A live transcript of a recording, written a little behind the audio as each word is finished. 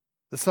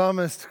The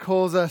psalmist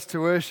calls us to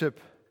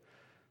worship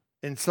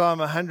in Psalm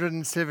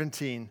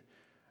 117.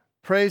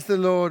 Praise the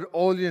Lord,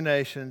 all you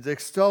nations.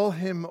 Extol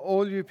him,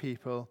 all you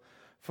people.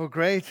 For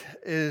great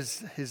is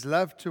his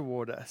love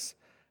toward us,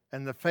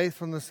 and the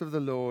faithfulness of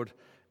the Lord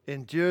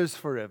endures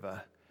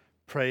forever.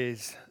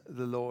 Praise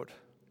the Lord.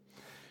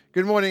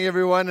 Good morning,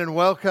 everyone, and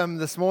welcome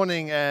this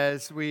morning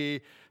as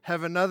we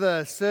have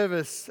another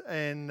service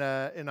in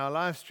our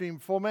live stream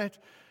format.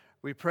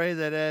 We pray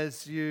that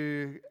as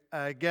you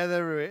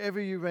gather wherever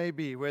you may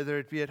be, whether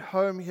it be at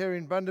home here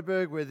in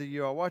Bundaberg, whether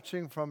you are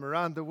watching from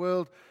around the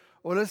world,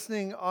 or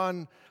listening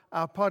on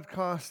our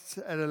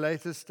podcasts at a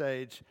later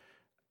stage,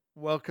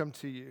 welcome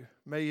to you.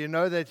 May you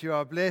know that you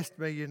are blessed.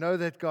 May you know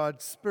that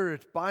God's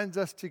Spirit binds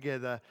us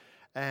together,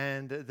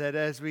 and that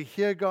as we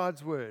hear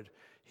God's word,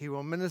 He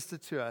will minister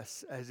to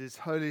us as His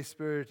Holy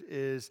Spirit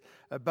is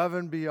above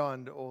and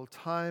beyond all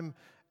time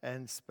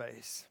and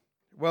space.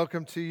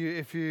 Welcome to you.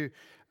 If you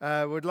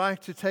would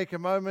like to take a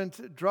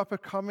moment, drop a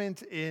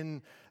comment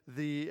in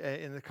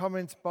the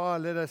comments bar.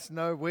 Let us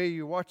know where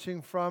you're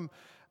watching from.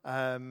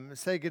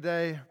 Say good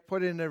day,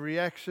 put in a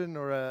reaction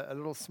or a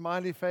little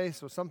smiley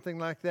face or something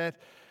like that.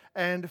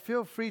 And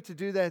feel free to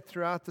do that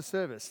throughout the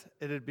service.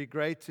 It'd be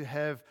great to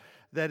have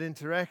that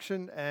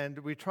interaction, and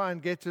we try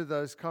and get to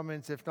those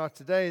comments. If not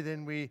today,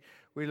 then we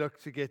look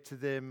to get to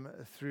them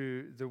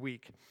through the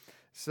week.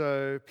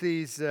 So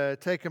please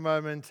take a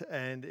moment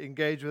and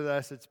engage with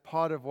us. It's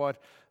part of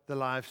what the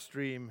live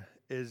stream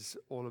is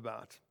all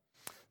about.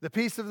 The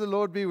peace of the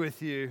Lord be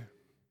with you.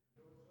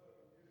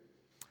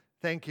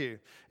 Thank you.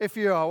 If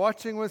you are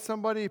watching with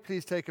somebody,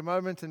 please take a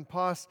moment and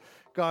pass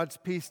God's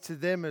peace to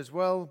them as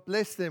well.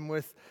 Bless them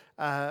with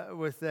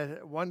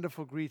that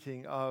wonderful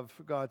greeting of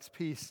God's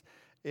peace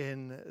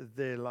in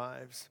their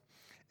lives.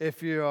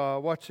 If you are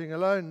watching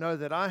alone, know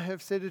that I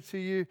have said it to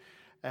you.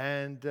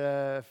 And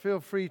feel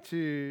free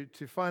to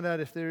find out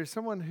if there is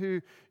someone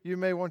who you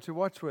may want to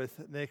watch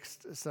with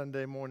next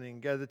Sunday morning.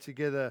 Gather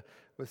together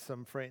with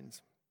some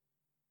friends.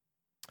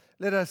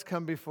 Let us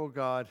come before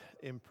God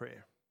in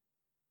prayer.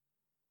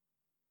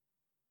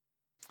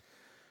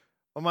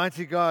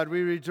 Almighty God,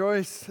 we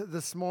rejoice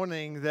this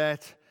morning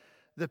that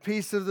the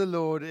peace of the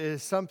Lord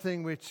is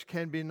something which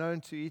can be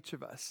known to each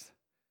of us.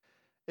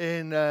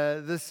 In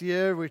this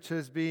year, which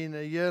has been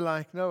a year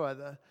like no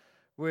other,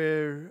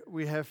 where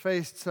we have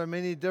faced so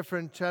many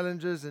different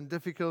challenges and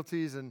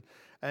difficulties,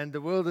 and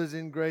the world is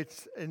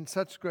in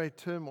such great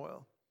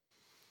turmoil.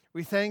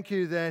 We thank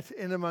you that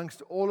in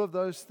amongst all of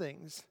those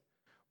things,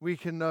 we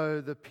can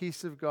know the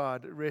peace of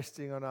God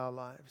resting on our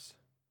lives.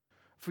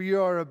 For you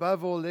are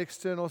above all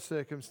external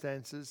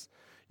circumstances.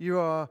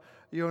 Your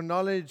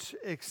knowledge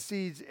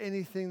exceeds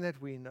anything that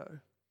we know.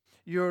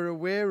 You are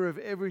aware of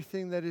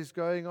everything that is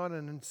going on,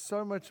 and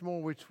so much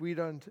more which we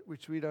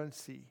don't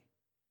see.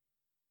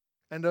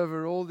 And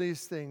over all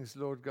these things,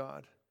 Lord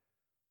God,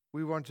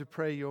 we want to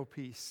pray your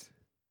peace.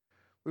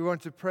 We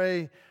want to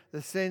pray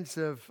the sense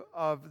of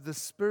the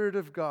Spirit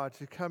of God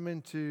to come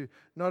into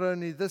not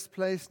only this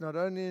place, not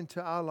only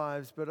into our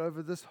lives, but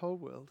over this whole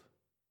world.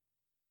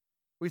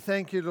 We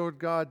thank you, Lord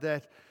God,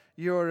 that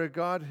you are a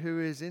God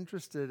who is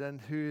interested and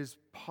who is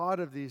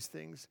part of these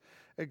things,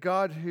 a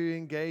God who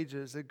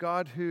engages, a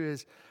God who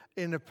is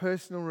in a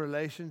personal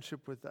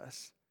relationship with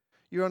us.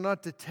 You are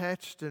not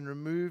detached and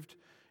removed.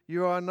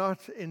 You are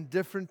not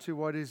indifferent to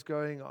what is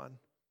going on,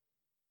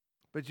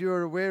 but you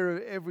are aware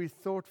of every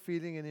thought,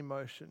 feeling, and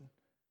emotion.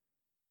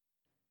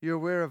 You're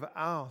aware of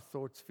our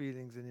thoughts,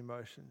 feelings, and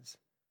emotions.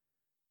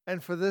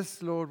 And for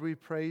this, Lord, we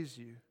praise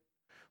you.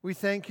 We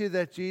thank you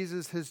that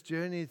Jesus has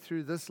journeyed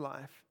through this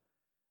life,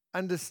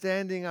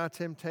 understanding our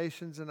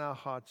temptations and our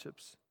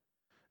hardships,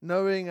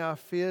 knowing our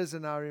fears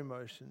and our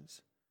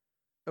emotions,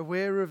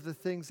 aware of the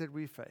things that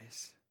we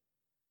face.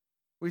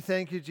 We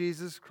thank you,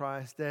 Jesus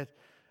Christ, that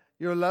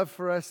your love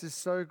for us is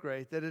so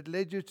great that it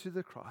led you to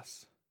the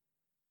cross,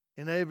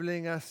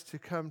 enabling us to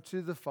come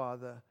to the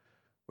Father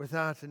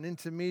without an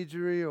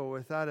intermediary or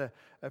without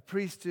a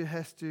priest who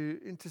has to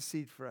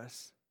intercede for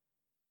us.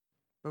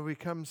 But we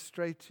come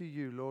straight to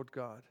you, Lord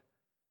God,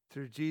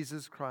 through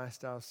Jesus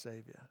Christ, our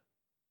Savior.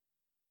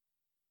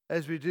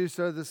 As we do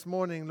so this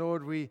morning,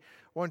 Lord, we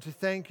want to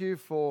thank you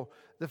for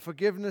the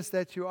forgiveness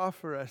that you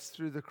offer us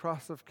through the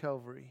cross of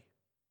Calvary.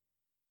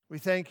 We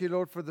thank you,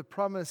 Lord, for the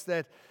promise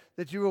that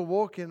you will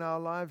walk in our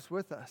lives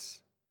with us,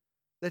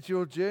 that you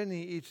will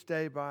journey each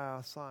day by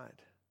our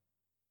side,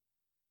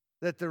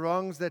 that the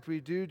wrongs that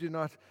we do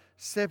not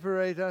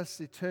separate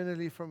us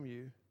eternally from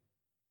you,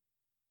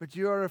 but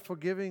you are a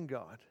forgiving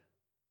God,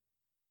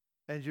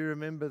 and you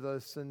remember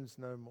those sins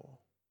no more.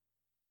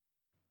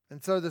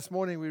 And so this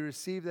morning we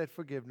receive that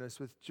forgiveness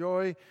with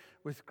joy,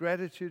 with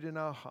gratitude in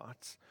our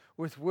hearts,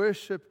 with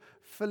worship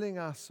filling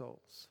our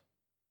souls.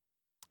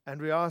 And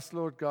we ask,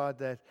 Lord God,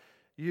 that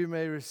you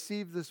may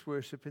receive this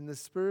worship in the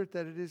spirit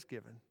that it is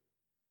given,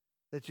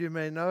 that you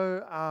may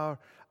know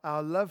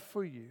our love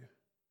for you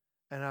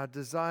and our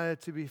desire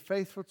to be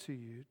faithful to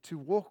you, to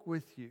walk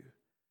with you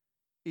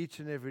each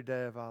and every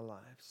day of our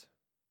lives.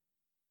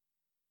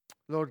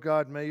 Lord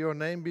God, may your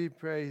name be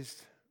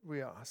praised,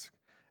 we ask,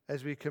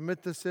 as we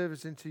commit the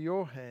service into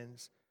your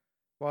hands,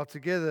 while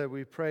together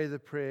we pray the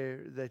prayer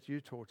that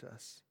you taught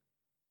us.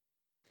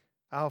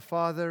 Our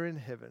Father in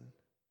heaven,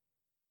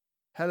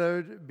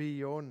 hallowed be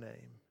your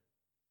name.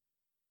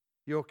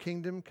 Your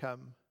kingdom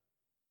come,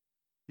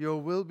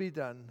 your will be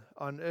done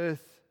on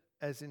earth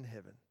as in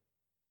heaven.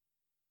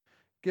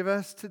 Give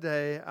us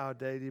today our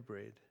daily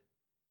bread.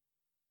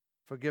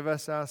 Forgive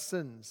us our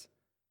sins,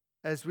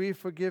 as we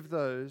forgive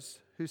those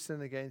who sin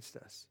against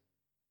us.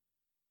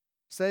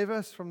 Save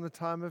us from the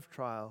time of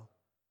trial,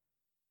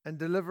 and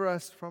deliver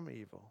us from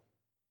evil.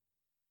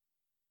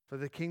 For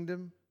the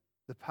kingdom,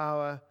 the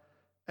power,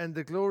 and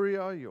the glory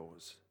are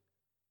yours,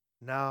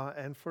 now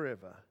and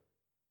forever.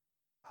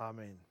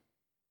 Amen.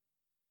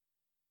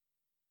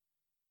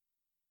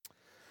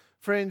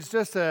 Friends,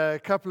 just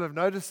a couple of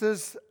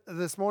notices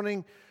this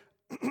morning.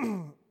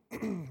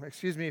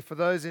 Excuse me, for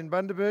those in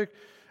Bundaberg,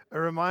 a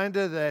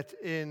reminder that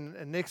in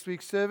next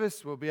week's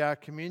service will be our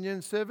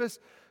communion service.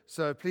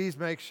 So please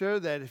make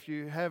sure that if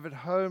you have at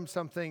home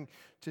something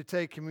to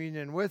take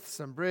communion with,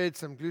 some bread,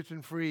 some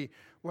gluten-free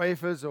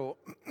wafers, or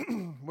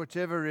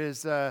whichever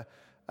is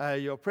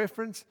your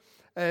preference,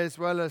 as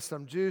well as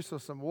some juice or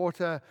some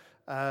water,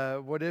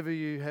 whatever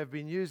you have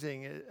been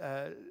using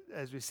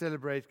as we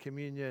celebrate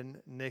communion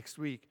next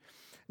week.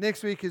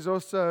 Next week is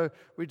also,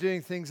 we're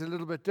doing things a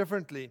little bit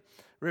differently.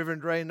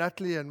 Reverend Ray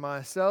Nutley and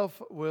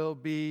myself will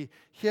be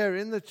here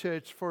in the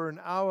church for an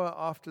hour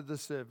after the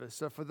service.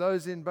 So for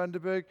those in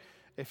Bundaberg,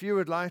 if you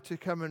would like to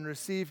come and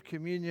receive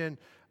communion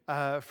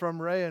from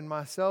Ray and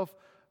myself,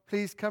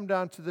 please come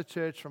down to the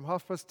church from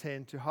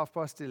 10:30 to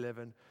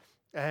 11:30,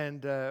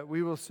 and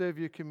we will serve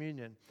you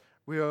communion.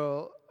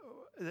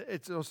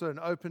 It's also an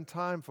open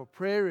time for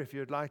prayer if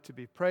you'd like to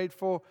be prayed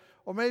for,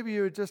 or maybe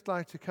you would just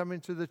like to come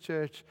into the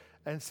church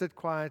and sit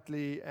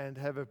quietly and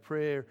have a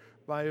prayer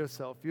by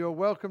yourself. You're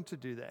welcome to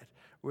do that.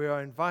 We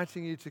are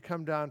inviting you to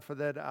come down for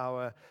that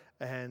hour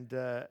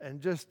and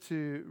just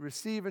to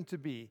receive and to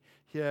be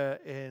here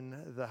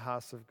in the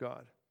house of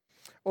God.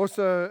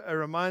 Also, a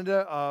reminder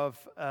of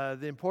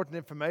the important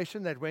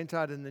information that went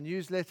out in the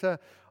newsletter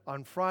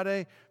on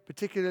Friday,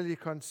 particularly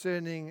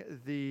concerning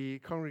the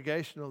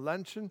congregational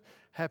luncheon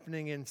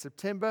happening in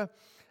September.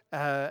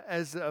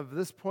 As of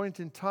this point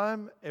in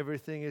time,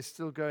 everything is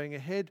still going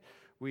ahead.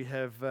 We've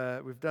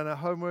done our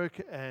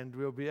homework, and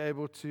we'll be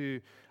able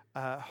to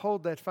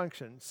hold that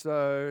function.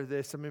 So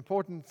there's some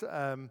important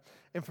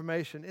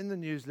information in the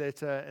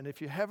newsletter, and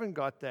if you haven't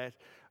got that,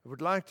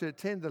 would like to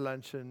attend the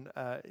luncheon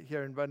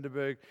here in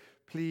Bundaberg,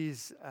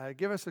 please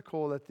give us a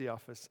call at the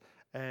office,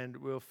 and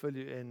we'll fill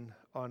you in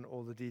on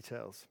all the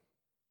details.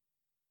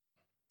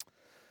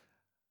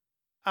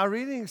 Our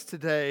readings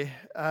today,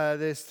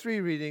 there's three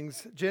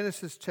readings: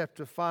 Genesis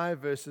chapter 5,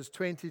 verses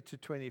 20 to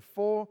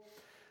 24,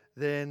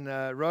 then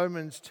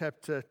Romans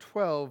chapter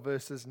 12,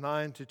 verses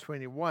 9 to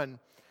 21,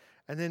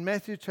 and then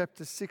Matthew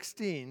chapter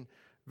 16,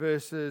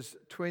 verses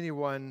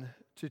 21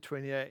 to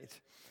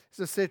 28. These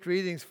are set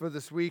readings for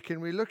this week,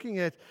 and we're looking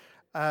at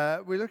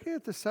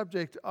the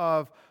subject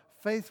of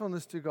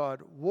faithfulness to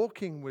God,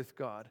 walking with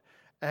God,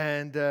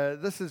 and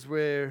this is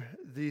where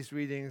these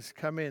readings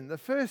come in. The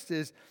first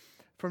is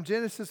from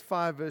Genesis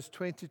 5, verse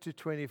 20 to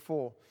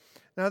 24.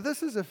 Now,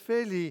 this is a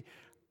fairly,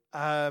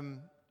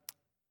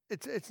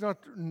 it's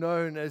not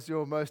known as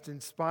your most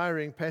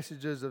inspiring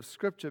passages of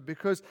Scripture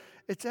because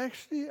it's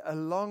actually a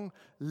long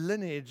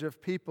lineage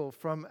of people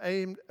from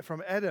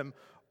Adam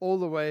all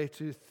the way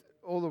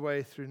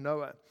through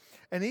Noah.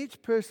 And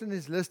each person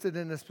is listed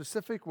in a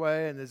specific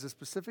way, and there's a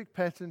specific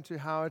pattern to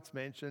how it's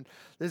mentioned.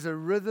 There's a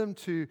rhythm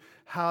to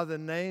how the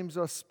names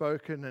are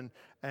spoken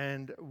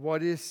and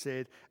what is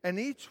said. And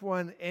each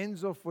one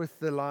ends off with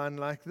the line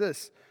like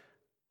this: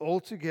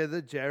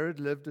 altogether, Jared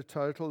lived a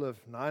total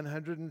of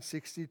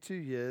 962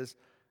 years,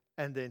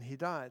 and then he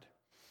died.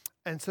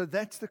 And so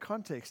that's the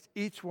context.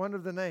 Each one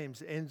of the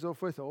names ends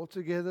off with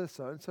altogether,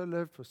 so-and-so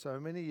lived for so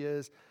many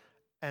years,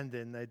 and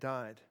then they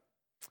died.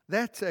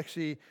 That's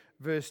actually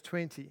verse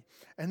 20.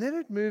 And then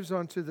it moves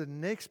on to the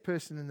next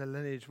person in the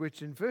lineage,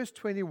 which in verse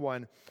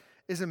 21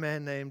 is a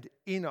man named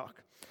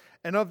Enoch.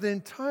 And of the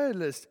entire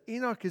list,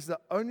 Enoch is the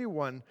only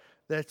one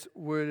that's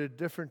worded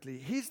differently.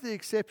 He's the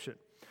exception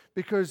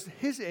because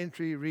his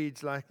entry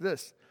reads like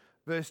this,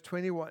 verse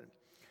 21.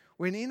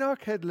 When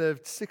Enoch had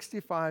lived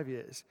 65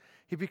 years,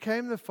 he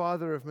became the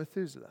father of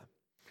Methuselah.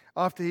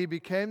 After he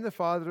became the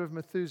father of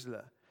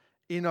Methuselah,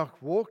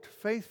 Enoch walked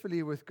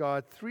faithfully with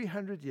God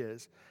 300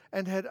 years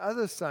and had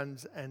other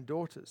sons and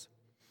daughters.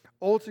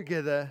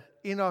 Altogether,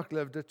 Enoch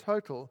lived a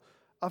total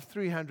of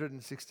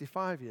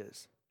 365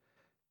 years.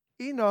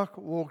 Enoch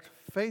walked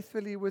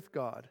faithfully with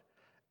God,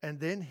 and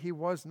then he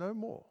was no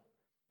more,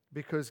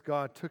 because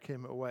God took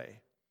him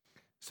away.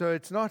 So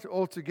it's not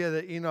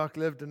altogether Enoch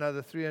lived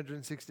another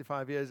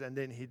 365 years and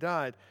then he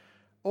died.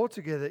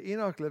 Altogether,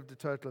 Enoch lived a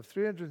total of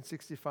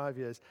 365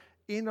 years.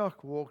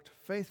 Enoch walked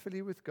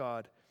faithfully with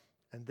God,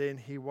 and then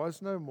he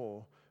was no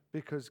more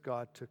because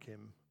God took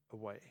him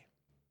away.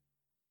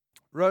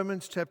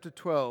 Romans chapter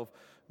 12,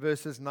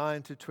 verses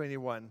 9 to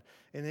 21.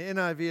 In the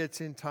NIV,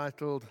 it's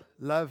entitled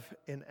Love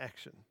in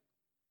Action.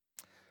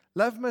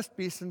 Love must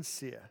be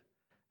sincere.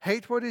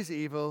 Hate what is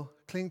evil,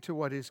 cling to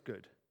what is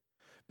good.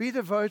 Be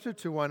devoted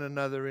to one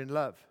another in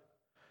love.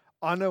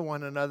 Honor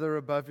one another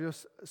above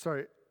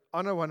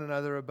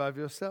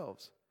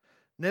yourselves.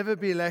 Never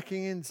be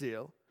lacking in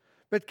zeal,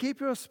 but keep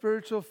your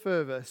spiritual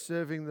fervor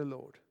serving the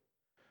Lord.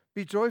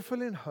 Be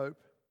joyful in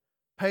hope,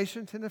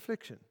 patient in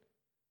affliction,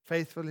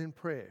 faithful in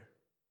prayer.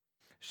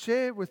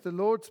 Share with the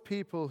Lord's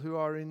people who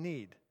are in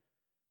need.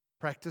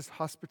 Practice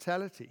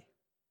hospitality.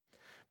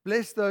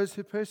 Bless those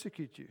who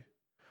persecute you.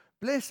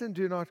 Bless and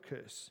do not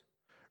curse.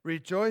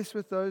 Rejoice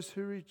with those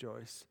who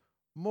rejoice.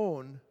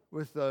 Mourn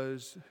with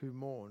those who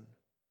mourn.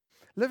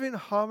 Live in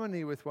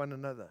harmony with one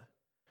another.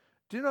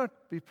 Do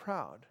not be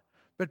proud,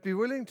 but be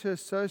willing to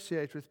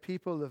associate with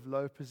people of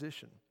low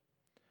position.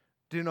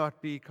 Do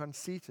not be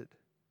conceited.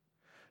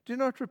 Do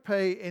not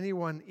repay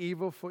anyone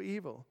evil for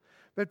evil,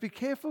 but be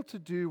careful to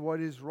do what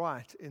is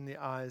right in the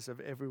eyes of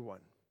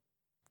everyone.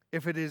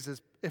 If it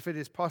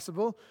is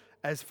possible,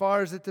 as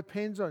far as it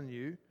depends on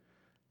you,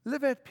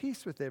 live at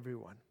peace with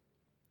everyone.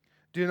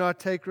 Do not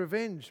take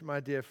revenge, my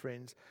dear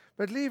friends,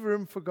 but leave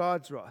room for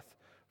God's wrath.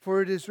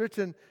 For it is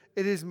written,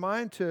 "It is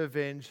mine to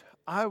avenge,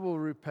 I will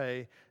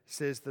repay,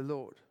 says the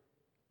Lord."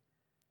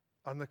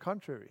 On the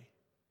contrary,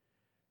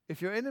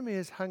 if your enemy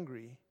is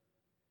hungry,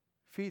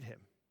 feed him.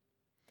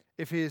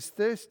 If he is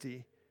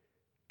thirsty,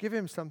 give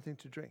him something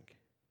to drink.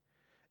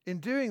 In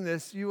doing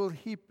this, you will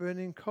heap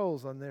burning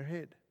coals on their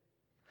head.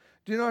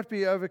 Do not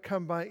be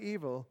overcome by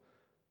evil,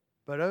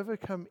 but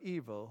overcome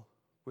evil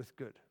with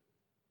good.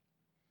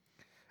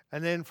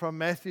 And then from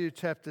Matthew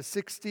chapter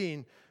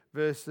 16,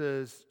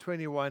 verses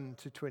 21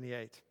 to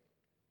 28.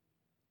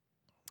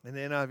 In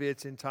the NIV,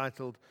 it's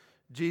entitled,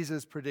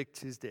 Jesus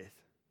Predicts His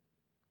Death.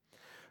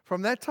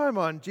 From that time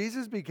on,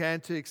 Jesus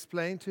began to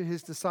explain to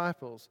his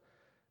disciples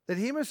that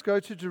he must go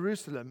to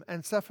Jerusalem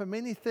and suffer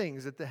many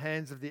things at the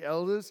hands of the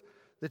elders,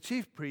 the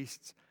chief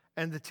priests,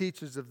 and the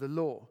teachers of the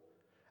law,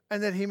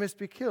 and that he must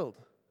be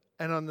killed,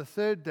 and on the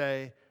third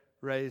day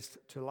raised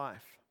to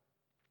life.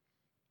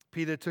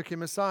 Peter took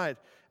him aside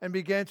and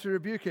began to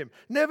rebuke him.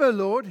 "Never,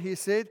 Lord," he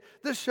said,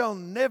 "this shall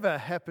never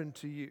happen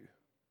to you."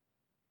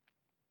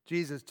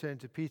 Jesus turned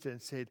to Peter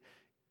and said,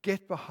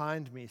 "Get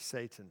behind me,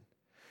 Satan.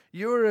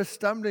 You are a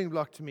stumbling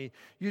block to me.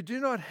 You do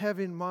not have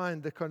in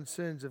mind the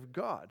concerns of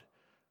God,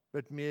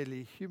 but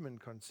merely human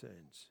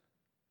concerns."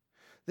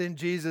 Then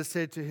Jesus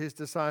said to his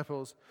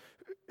disciples,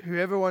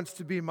 "Whoever wants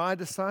to be my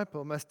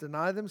disciple must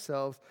deny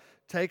themselves,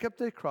 take up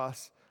their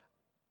cross,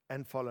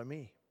 and follow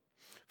me.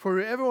 For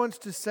whoever wants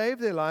to save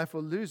their life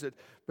will lose it,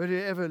 but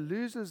whoever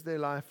loses their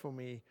life for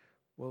me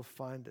will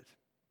find it.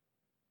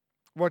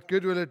 What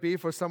good will it be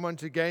for someone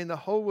to gain the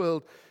whole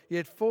world,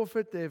 yet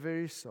forfeit their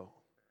very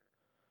soul?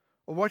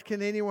 Or what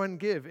can anyone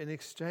give in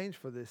exchange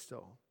for their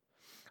soul?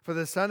 For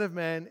the Son of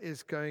Man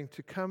is going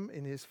to come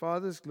in his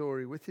Father's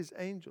glory with his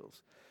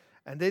angels,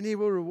 and then he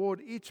will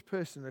reward each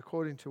person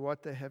according to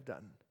what they have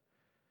done.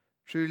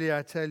 Truly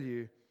I tell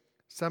you,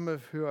 some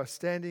of who are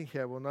standing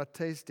here will not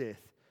taste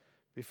death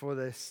before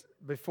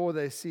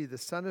they see the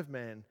Son of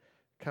Man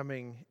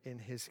coming in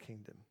his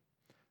kingdom."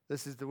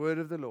 This is the word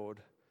of the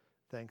Lord.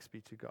 Thanks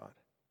be to God.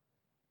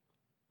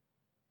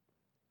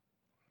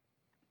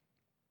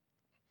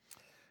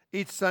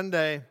 Each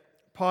Sunday,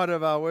 part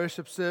of our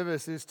worship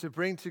service is to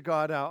bring to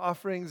God our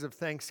offerings of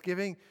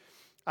thanksgiving,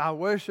 our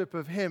worship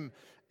of Him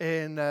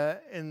in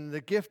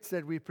the gifts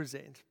that we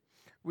present.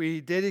 We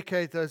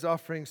dedicate those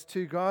offerings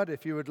to God.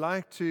 If you would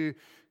like to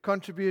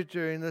contribute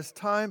during this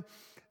time,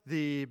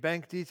 the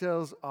bank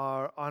details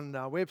are on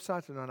our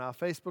website and on our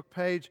Facebook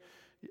page.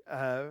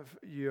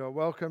 You are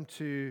welcome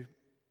to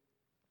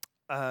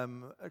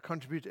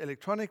contribute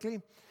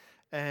electronically.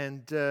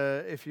 And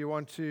if you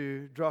want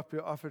to drop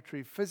your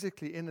offertory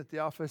physically in at the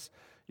office,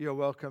 you're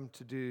welcome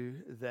to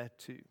do that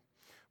too.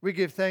 We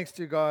give thanks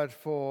to God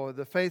for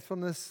the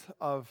faithfulness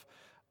of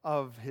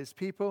His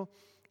people,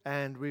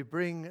 and we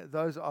bring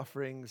those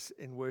offerings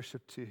in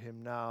worship to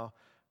Him now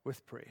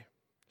with prayer.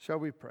 Shall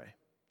we pray?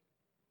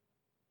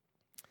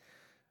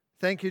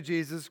 Thank you,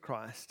 Jesus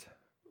Christ,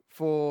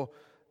 for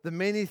the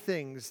many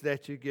things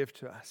that you give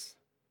to us,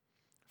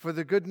 for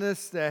the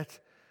goodness that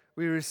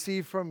we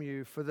receive from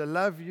you, for the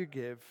love you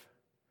give,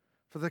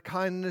 for the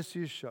kindness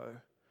you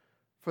show,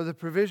 for the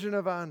provision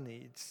of our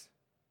needs.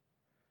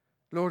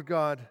 Lord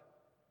God,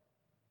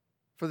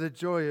 for the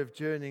joy of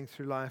journeying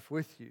through life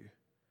with you,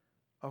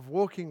 of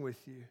walking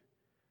with you,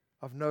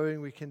 of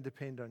knowing we can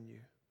depend on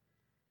you.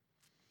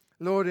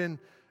 Lord, in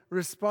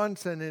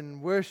response and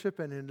in worship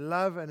and in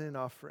love and in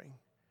offering,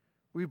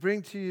 we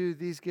bring to you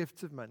these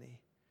gifts of money,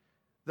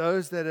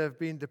 those that have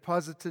been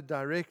deposited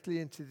directly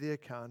into the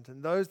account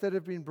and those that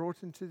have been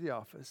brought into the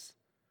office.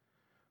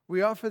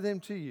 We offer them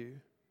to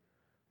you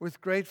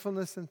with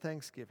gratefulness and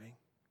thanksgiving,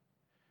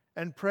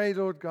 and pray,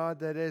 Lord God,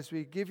 that as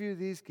we give you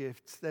these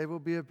gifts, they will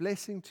be a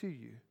blessing to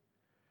you,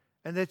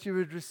 and that you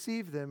would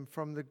receive them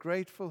from the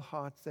grateful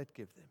hearts that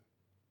give them.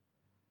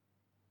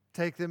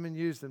 Take them and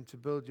use them to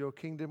build your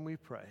kingdom, we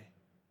pray.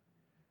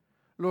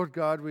 Lord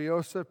God, we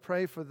also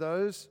pray for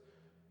those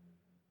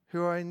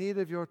who are in need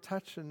of your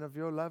touch and of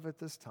your love at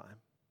this time.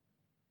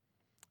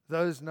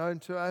 those known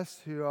to us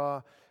who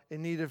are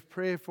in need of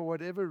prayer for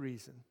whatever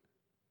reason,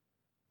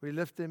 we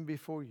lift them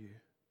before you.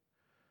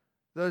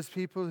 Those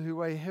people who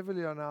weigh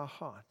heavily on our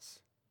hearts,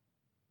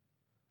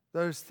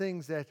 those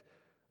things that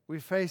we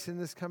face in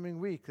this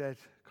coming week that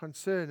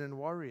concern and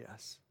worry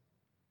us,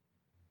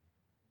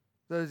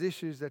 those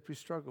issues that we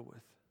struggle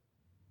with.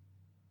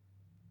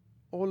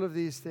 All of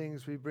these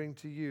things we bring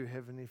to you,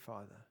 Heavenly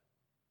Father,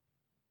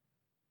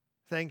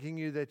 thanking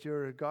you that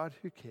you're a God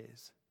who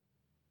cares,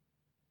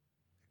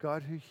 a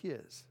God who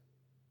hears,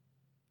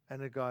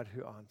 and a God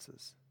who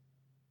answers.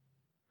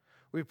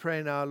 We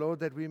pray now,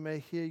 Lord, that we may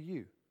hear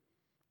you,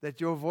 that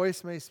your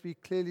voice may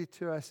speak clearly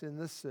to us in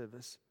this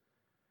service,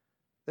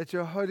 that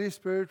your Holy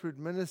Spirit would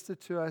minister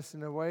to us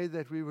in a way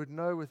that we would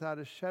know without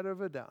a shadow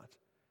of a doubt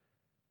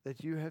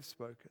that you have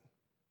spoken.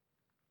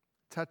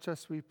 Touch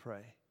us, we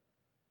pray.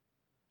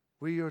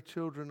 We, your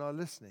children, are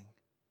listening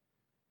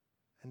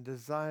and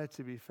desire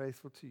to be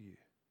faithful to you.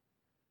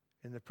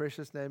 In the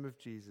precious name of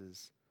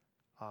Jesus,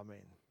 amen.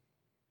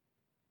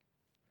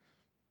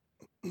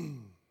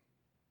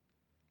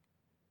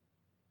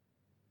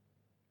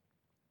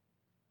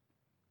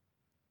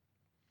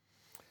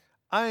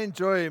 I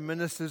enjoy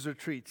ministers'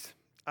 retreats.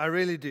 I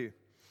really do.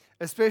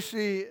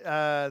 Especially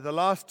the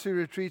last two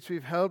retreats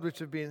we've held, which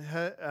have been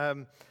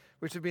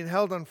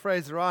held on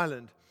Fraser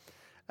Island,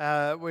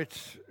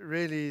 which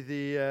really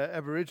the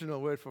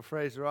Aboriginal word for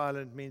Fraser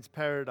Island means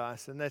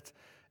paradise, and that's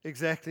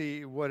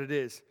exactly what it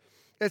is.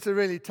 It's a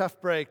really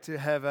tough break to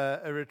have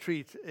a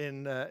retreat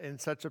in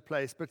such a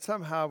place, but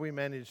somehow we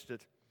managed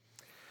it.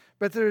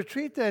 But the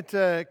retreat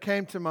that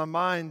came to my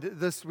mind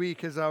this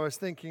week as I was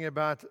thinking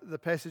about the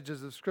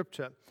passages of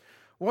Scripture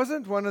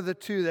wasn't one of the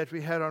two that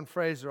we had on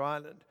Fraser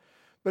Island,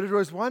 but it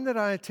was one that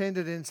I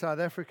attended in South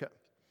Africa.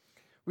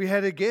 We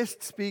had a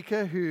guest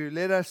speaker who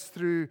led us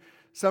through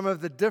some of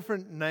the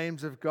different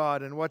names of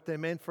God and what they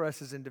meant for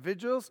us as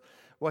individuals,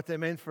 what they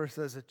meant for us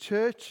as a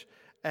church,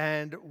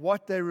 and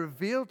what they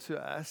revealed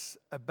to us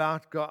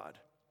about God.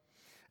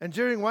 And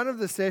during one of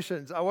the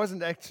sessions, I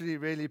wasn't actually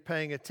really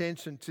paying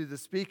attention to the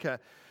speaker,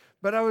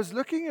 but I was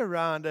looking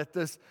around at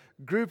this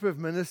group of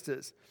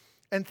ministers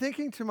and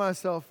thinking to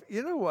myself,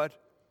 you know what?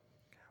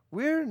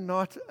 We're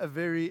not a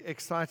very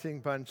exciting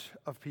bunch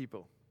of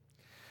people.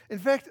 In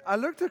fact, I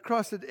looked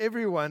across at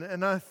everyone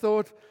and I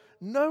thought,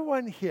 no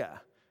one here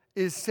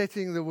is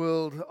setting the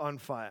world on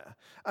fire.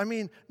 I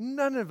mean,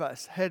 none of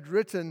us had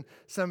written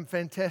some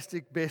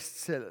fantastic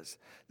bestsellers.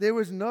 There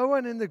was no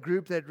one in the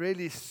group that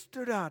really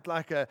stood out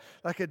like a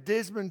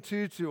Desmond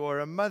Tutu or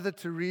a Mother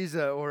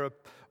Teresa or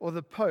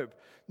the Pope.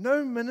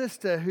 No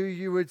minister who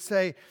you would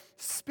say,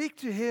 speak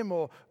to him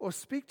or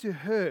speak to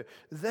her.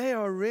 They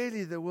are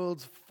really the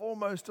world's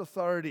foremost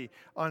authority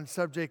on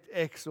subject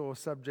X or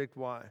subject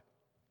Y.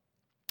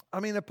 I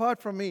mean, apart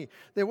from me,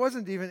 there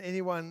wasn't even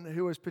anyone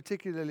who was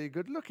particularly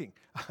good looking.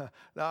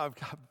 No,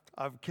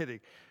 I'm kidding.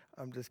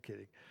 I'm just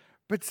kidding.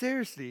 But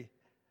seriously,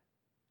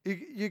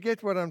 you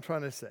get what I'm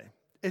trying to say.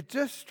 It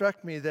just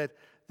struck me that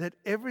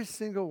every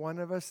single one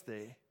of us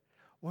there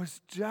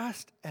was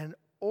just an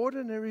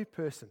ordinary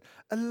person,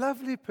 a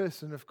lovely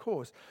person, of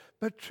course,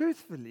 but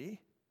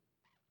truthfully,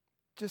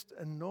 just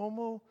a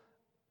normal,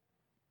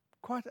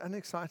 quite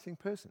unexciting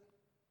person.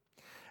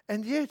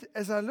 And yet,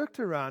 as I looked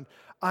around,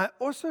 I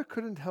also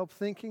couldn't help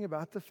thinking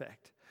about the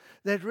fact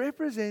that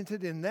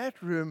represented in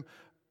that room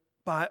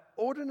by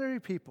ordinary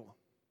people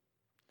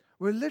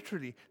were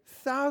literally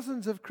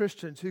thousands of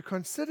Christians who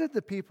considered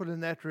the people in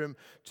that room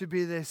to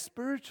be their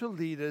spiritual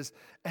leaders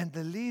and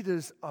the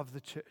leaders of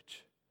the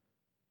church.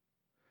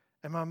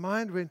 And my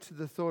mind went to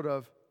the thought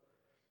of,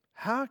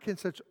 how can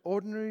such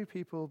ordinary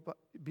people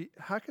be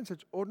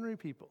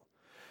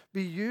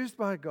used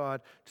by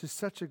God to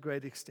such a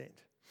great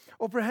extent?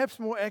 Or perhaps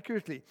more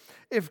accurately,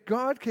 if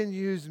God can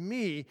use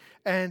me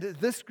and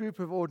this group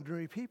of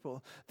ordinary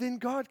people, then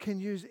God can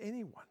use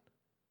anyone.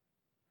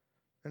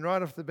 And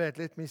right off the bat,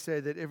 let me say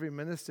that every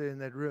minister in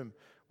that room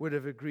would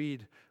have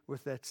agreed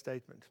with that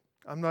statement.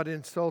 I'm not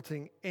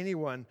insulting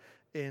anyone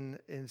in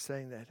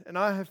saying that. And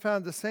I have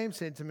found the same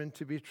sentiment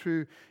to be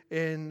true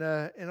in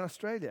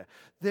Australia.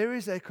 There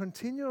is a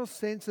continual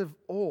sense of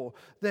awe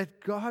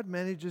that God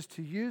manages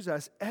to use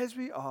us as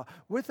we are,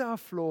 with our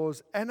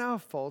flaws and our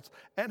faults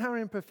and our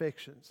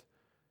imperfections.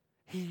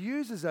 He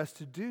uses us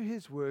to do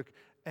His work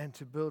and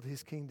to build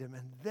His kingdom.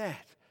 And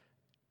that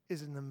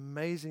is an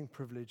amazing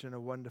privilege and a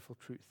wonderful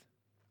truth.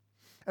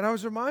 And I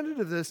was reminded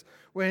of this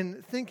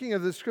when thinking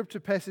of the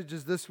scripture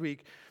passages this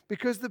week,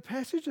 because the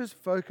passages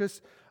focus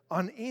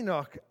on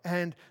Enoch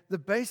and the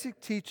basic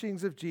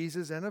teachings of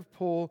Jesus and of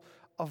Paul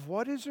of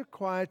what is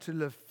required to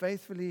live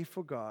faithfully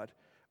for God,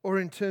 or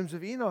in terms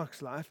of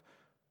Enoch's life,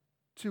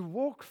 to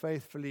walk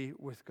faithfully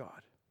with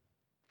God.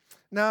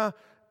 Now,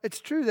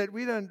 it's true that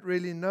we don't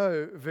really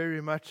know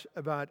very much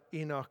about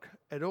Enoch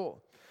at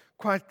all.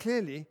 Quite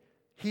clearly,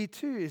 he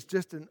too is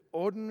just an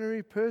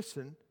ordinary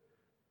person,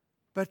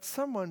 but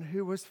someone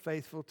who was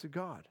faithful to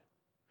God.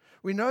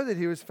 We know that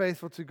he was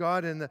faithful to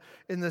God in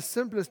the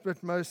simplest but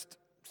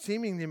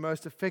seemingly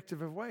most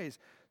effective of ways.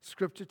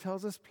 Scripture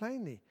tells us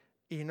plainly,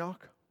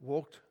 Enoch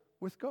walked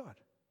with God.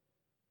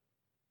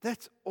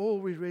 That's all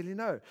we really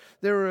know.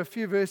 There are a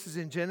few verses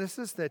in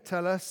Genesis that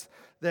tell us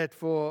that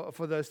for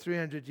those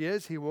 300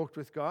 years he walked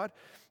with God.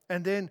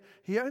 And then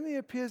he only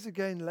appears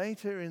again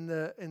later in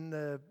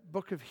the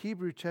book of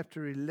Hebrews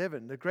chapter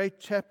 11, the great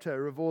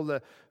chapter of all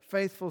the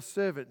faithful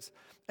servants.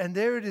 And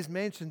there it is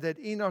mentioned that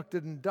Enoch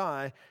didn't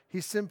die.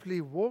 He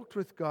simply walked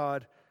with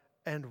God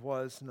and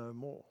was no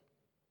more.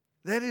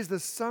 That is the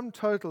sum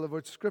total of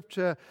what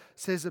Scripture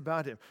says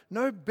about him.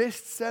 No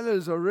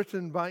bestsellers are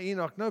written by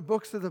Enoch, no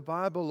books of the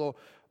Bible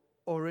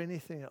or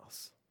anything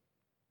else.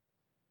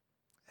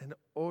 An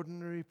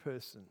ordinary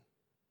person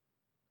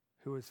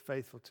who was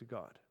faithful to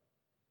God.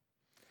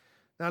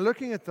 Now,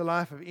 looking at the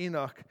life of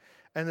Enoch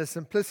and the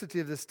simplicity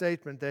of the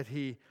statement that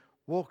he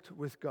walked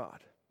with God,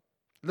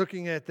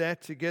 looking at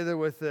that together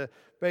with the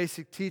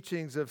basic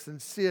teachings of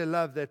sincere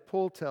love that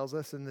Paul tells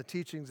us and the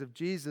teachings of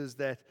Jesus,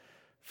 that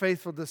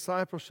faithful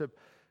discipleship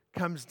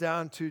comes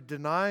down to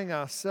denying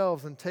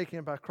ourselves and taking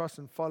up our cross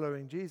and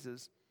following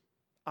Jesus,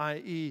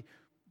 i.e.,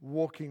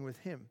 walking with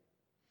him.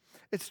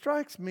 It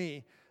strikes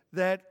me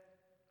that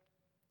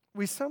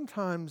we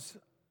sometimes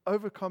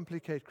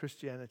overcomplicate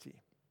Christianity.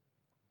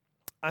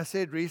 I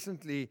said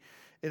recently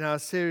in our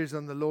series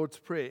on the Lord's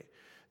Prayer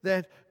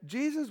that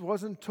Jesus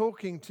wasn't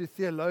talking to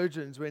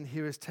theologians when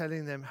he was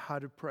telling them how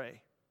to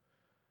pray.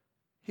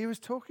 He was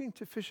talking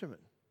to fishermen,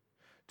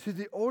 to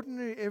the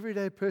ordinary,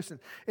 everyday person.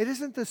 It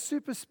isn't the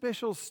super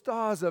special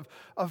stars of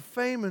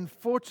fame and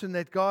fortune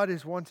that God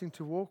is wanting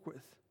to walk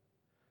with,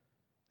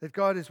 that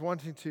God is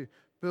wanting to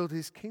build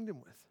his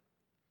kingdom with.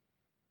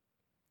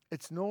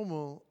 It's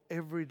normal,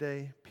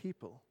 everyday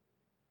people.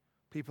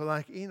 People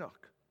like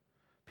Enoch.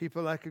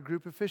 People like a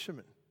group of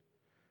fishermen.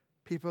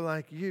 People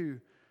like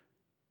you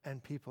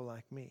and people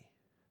like me.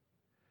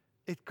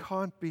 It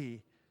can't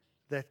be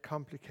that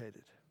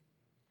complicated.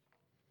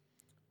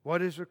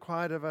 What is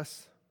required of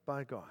us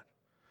by God?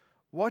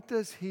 What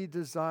does he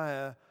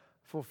desire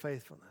for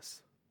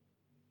faithfulness?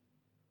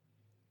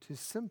 To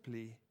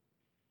simply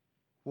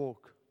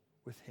walk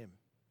with him.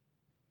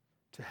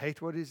 To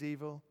hate what is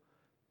evil,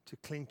 to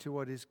cling to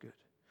what is good.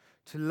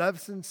 To love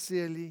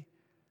sincerely,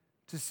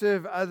 to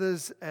serve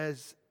others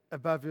as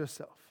above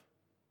yourself.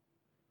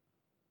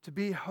 To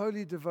be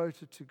wholly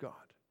devoted to God.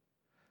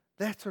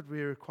 That's what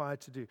we're required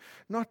to do.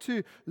 Not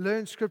to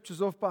learn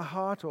scriptures off by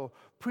heart or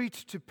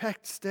preach to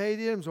packed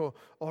stadiums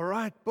or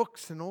write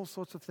books and all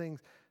sorts of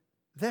things.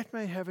 That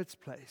may have its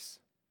place.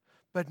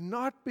 But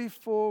not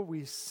before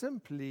we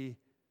simply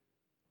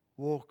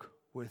walk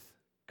with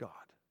God.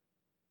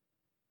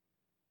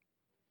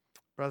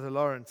 Brother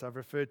Lawrence, I've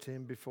referred to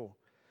him before.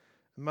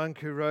 A monk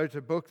who wrote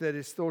a book that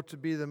is thought to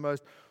be the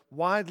most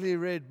widely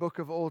read book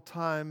of all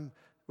time,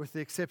 with the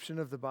exception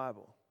of the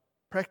Bible.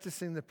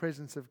 Practicing the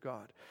presence of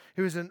God.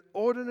 He was an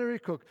ordinary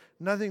cook,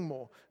 nothing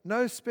more.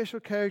 No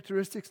special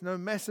characteristics, no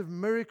massive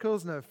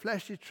miracles, no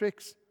flashy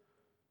tricks.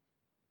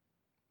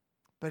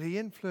 But he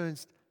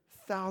influenced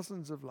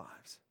thousands of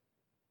lives.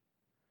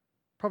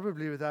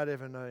 Probably without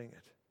ever knowing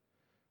it.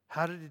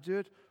 How did he do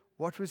it?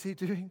 What was he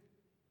doing?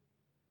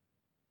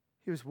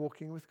 He was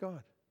walking with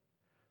God.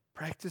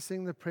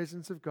 Practicing the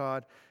presence of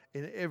God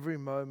in every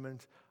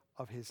moment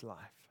of his life.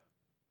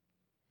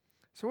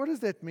 So what does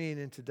that mean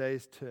in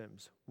today's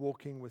terms,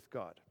 walking with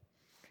God?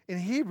 In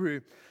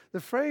Hebrew, the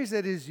phrase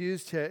that is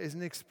used here is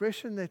an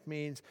expression that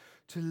means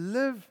to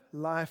live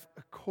life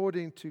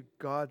according to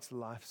God's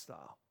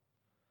lifestyle.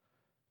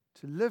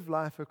 To live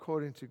life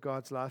according to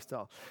God's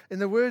lifestyle. In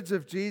the words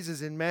of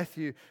Jesus in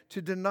Matthew,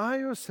 to deny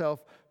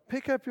yourself,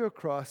 pick up your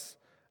cross,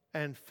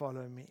 and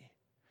follow me.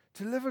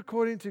 To live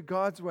according to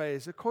God's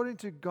ways, according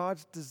to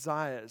God's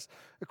desires,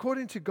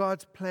 according to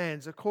God's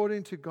plans,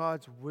 according to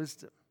God's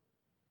wisdom.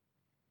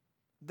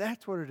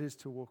 That's what it is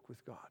to walk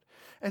with God.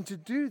 And to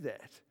do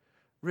that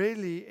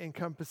really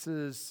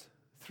encompasses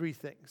three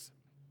things.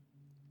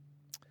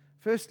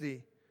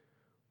 Firstly,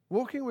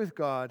 walking with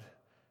God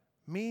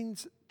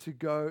means to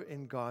go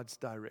in God's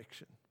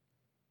direction.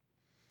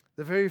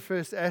 The very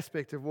first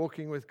aspect of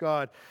walking with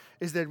God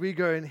is that we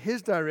go in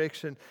his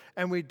direction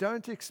and we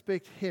don't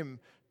expect him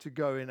to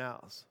go in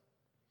ours.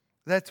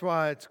 That's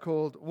why it's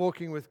called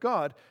walking with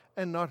God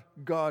and not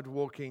God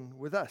walking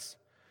with us.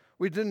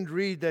 We didn't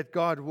read that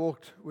God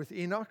walked with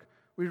Enoch.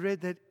 We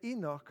read that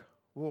Enoch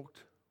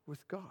walked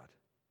with God.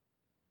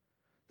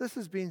 This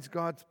has been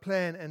God's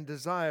plan and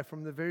desire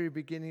from the very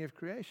beginning of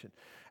creation.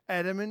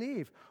 Adam and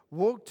Eve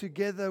walked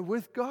together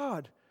with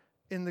God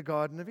in the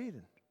Garden of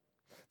Eden.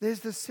 There's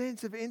this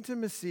sense of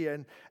intimacy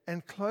and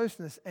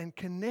closeness and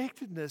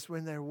connectedness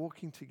when they're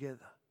walking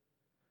together.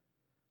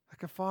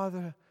 Like a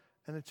father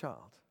and a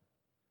child.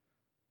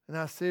 In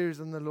our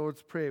series on the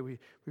Lord's Prayer, we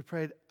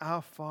prayed,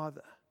 Our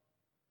Father.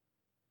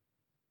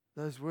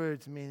 Those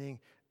words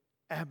meaning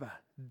Abba,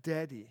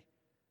 Daddy,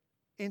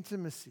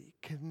 intimacy,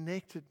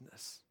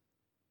 connectedness,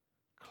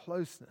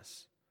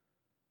 closeness,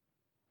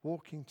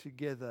 walking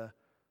together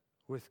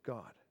with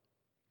God.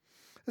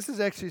 This is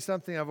actually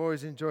something I've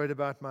always enjoyed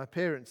about my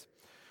parents.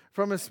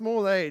 From a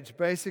small age,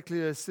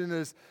 basically as soon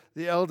as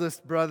the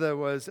eldest brother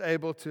was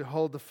able to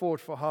hold the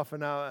fort for half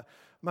an hour,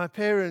 my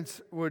parents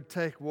would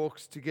take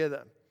walks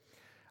together.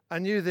 I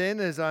knew then,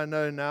 as I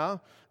know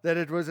now, that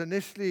it was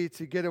initially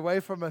to get away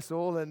from us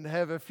all and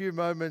have a few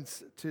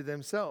moments to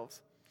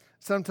themselves.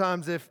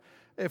 Sometimes if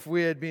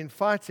we had been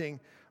fighting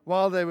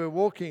while they were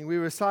walking, we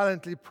were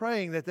silently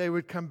praying that they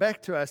would come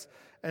back to us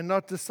and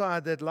not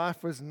decide that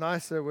life was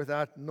nicer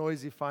without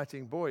noisy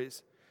fighting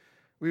boys.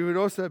 We would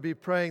also be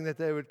praying that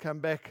they would come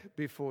back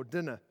before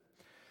dinner.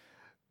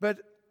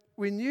 But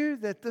we knew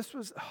that this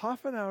was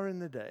half an hour in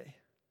the day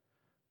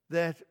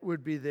that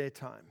would be their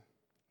time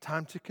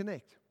to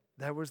connect.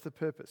 That was the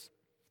purpose.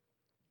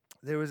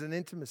 There was an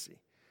intimacy.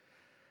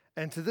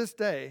 And to this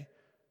day,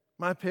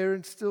 my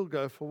parents still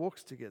go for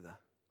walks together,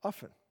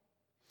 often.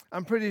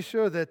 I'm pretty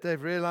sure that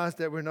they've realized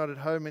that we're not at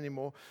home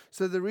anymore.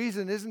 So the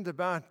reason isn't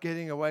about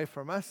getting away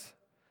from us.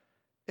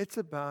 It's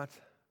about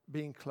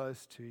being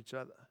close to each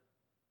other.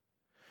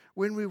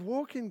 When we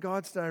walk in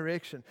God's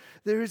direction,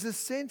 there is a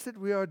sense that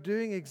we are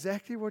doing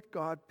exactly what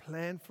God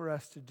planned for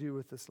us to do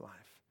with this life.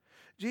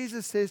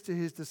 Jesus says to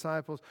his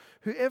disciples,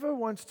 whoever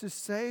wants to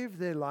save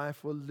their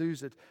life will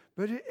lose it,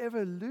 but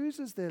whoever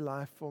loses their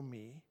life for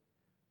me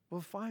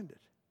will find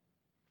it.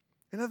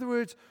 In other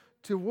words,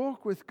 to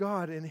walk with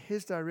God in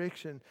his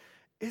direction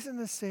is, in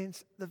a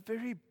sense, the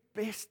very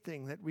best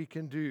thing that we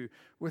can do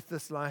with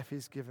this life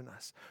he's given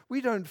us.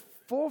 We don't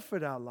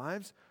forfeit our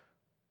lives.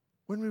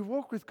 When we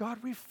walk with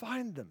God, we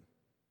find them.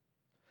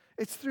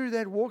 It's through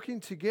that walking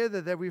together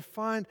that we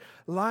find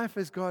life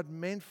as God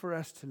meant for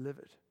us to live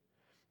it.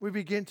 We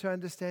begin to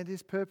understand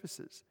his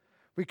purposes.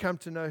 We come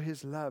to know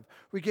his love.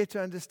 We get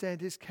to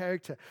understand his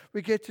character.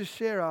 We get to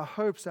share our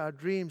hopes, our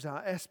dreams,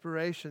 our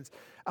aspirations,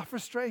 our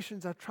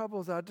frustrations, our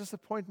troubles, our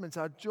disappointments,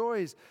 our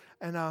joys,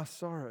 and our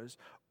sorrows,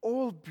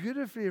 all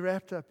beautifully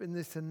wrapped up in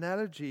this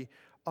analogy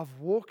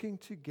of walking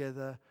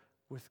together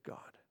with God.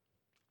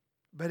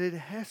 But it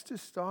has to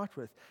start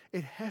with,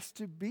 it has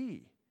to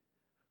be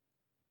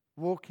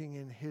walking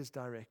in his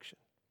direction.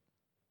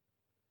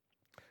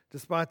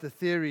 Despite the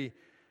theory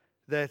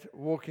that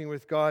walking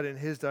with God in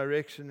his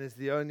direction is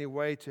the only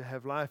way to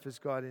have life as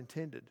God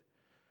intended,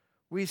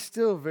 we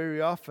still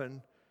very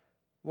often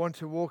want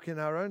to walk in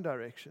our own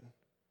direction.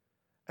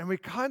 And we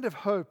kind of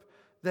hope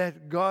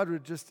that God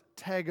would just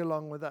tag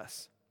along with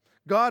us.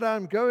 God,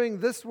 I'm going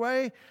this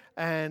way,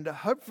 and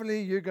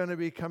hopefully you're going to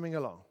be coming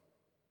along.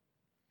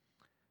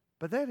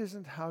 But that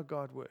isn't how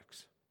God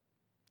works.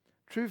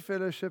 True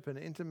fellowship and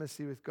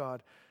intimacy with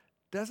God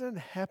doesn't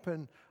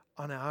happen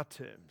on our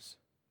terms,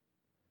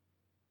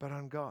 but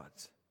on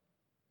God's.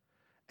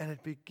 And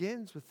it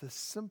begins with the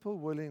simple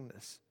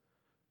willingness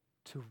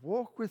to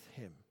walk with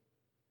him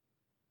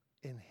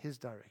in his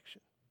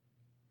direction.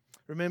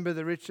 Remember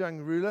the rich young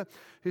ruler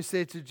who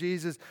said to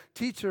Jesus,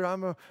 "Teacher,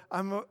 I'm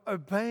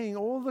obeying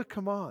all the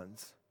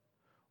commands.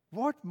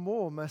 What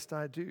more must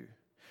I do?"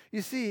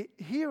 You see,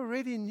 he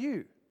already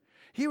knew.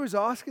 He was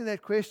asking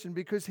that question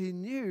because he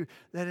knew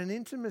that an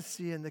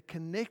intimacy and the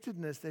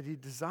connectedness that he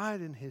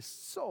desired in his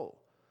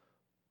soul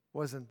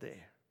wasn't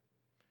there.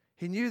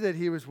 He knew that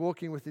he was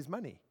walking with his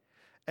money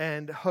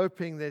and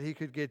hoping that he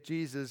could get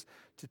Jesus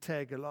to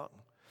tag along.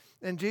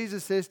 And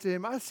Jesus says to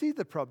him, I see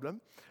the problem.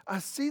 I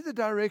see the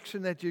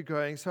direction that you're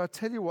going. So I'll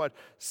tell you what,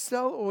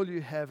 sell all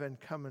you have and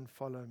come and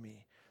follow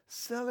me.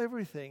 Sell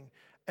everything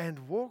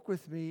and walk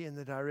with me in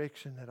the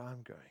direction that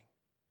I'm going.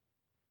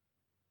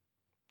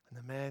 And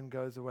the man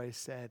goes away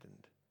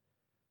saddened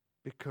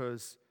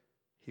because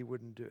he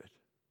wouldn't do it.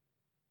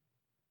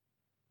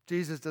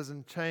 Jesus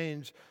doesn't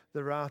change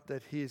the route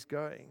that he is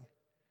going.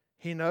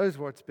 He knows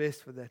what's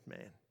best for that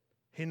man.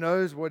 He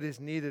knows what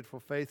is needed for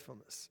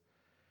faithfulness.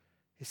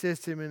 He says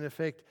to him, in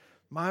effect,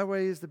 my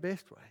way is the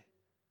best way.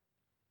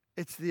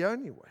 It's the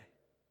only way.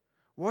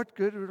 What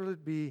good will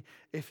it be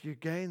if you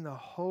gain the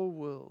whole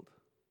world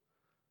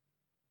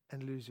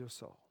and lose your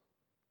soul?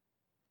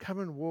 Come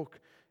and walk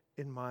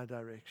in my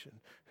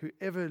direction.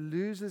 Whoever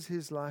loses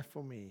his life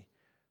for me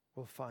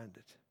will find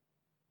it.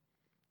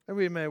 And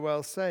we may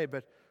well say,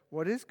 but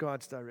what is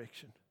God's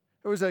direction?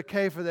 It was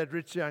okay for that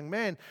rich young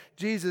man.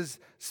 Jesus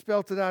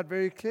spelt it out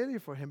very clearly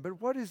for him.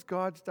 But what is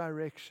God's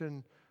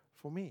direction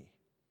for me?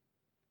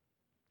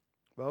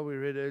 Well, we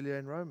read earlier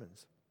in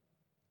Romans.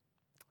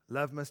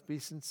 Love must be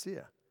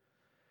sincere.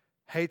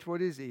 Hate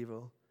what is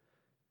evil.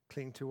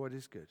 Cling to what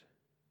is good.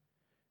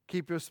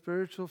 Keep your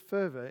spiritual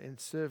fervor in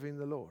serving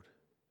the Lord.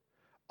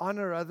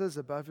 Honor others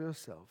above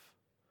yourself.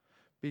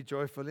 Be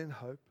joyful in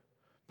hope.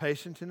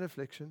 Patient in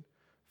affliction.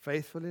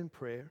 Faithful in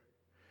prayer.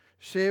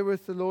 Share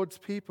with the Lord's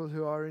people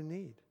who are in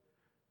need.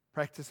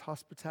 Practice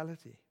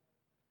hospitality.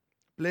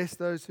 Bless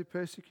those who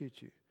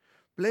persecute you.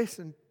 Bless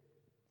and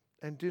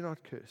do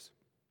not curse.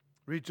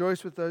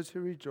 Rejoice with those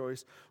who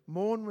rejoice.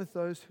 Mourn with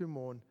those who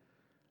mourn.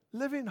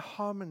 Live in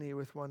harmony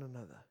with one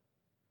another.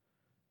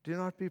 Do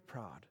not be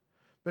proud,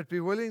 but be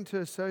willing to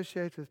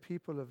associate with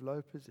people of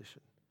low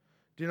position.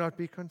 Do not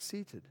be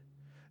conceited.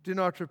 Do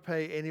not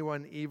repay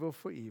anyone evil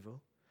for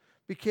evil.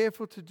 Be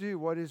careful to do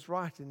what is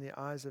right in the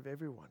eyes of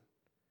everyone.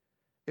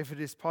 If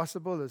it is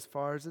possible, as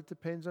far as it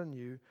depends on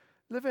you,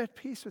 live at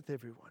peace with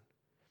everyone.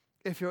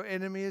 If your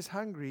enemy is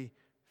hungry,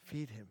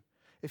 feed him.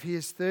 If he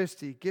is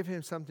thirsty, give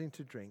him something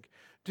to drink.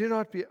 Do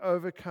not be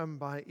overcome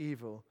by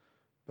evil,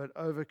 but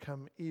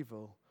overcome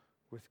evil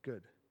with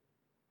good.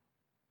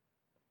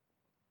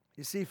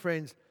 You see,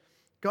 friends,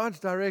 God's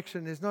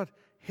direction is not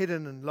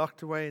hidden and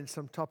locked away in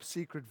some top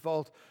secret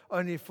vault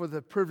only for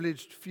the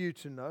privileged few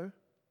to know.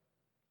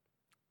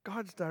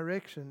 God's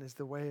direction is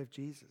the way of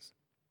Jesus.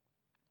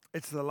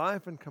 It's the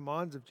life and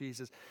commands of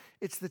Jesus.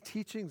 It's the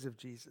teachings of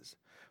Jesus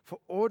for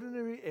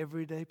ordinary,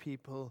 everyday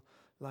people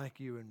like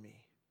you and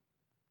me.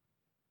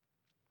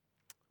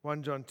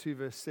 1 John 2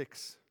 verse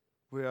 6,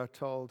 we are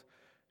told,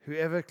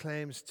 whoever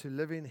claims to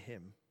live in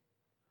him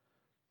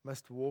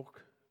must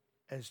walk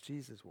as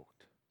Jesus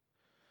walked.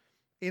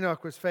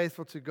 Enoch was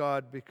faithful to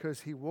God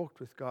because he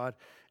walked with God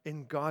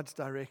in God's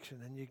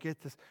direction. And you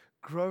get this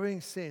growing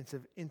sense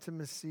of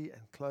intimacy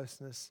and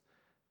closeness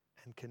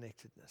and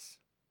connectedness.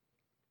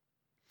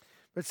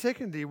 But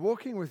secondly,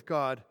 walking with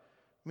God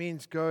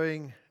means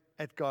going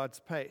at God's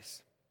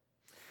pace.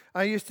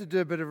 I used to do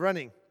a bit of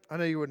running. I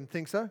know you wouldn't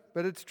think so,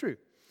 but it's true.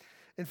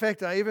 In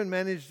fact, I even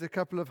managed a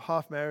couple of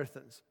half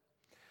marathons.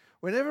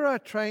 Whenever I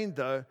trained,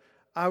 though,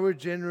 I would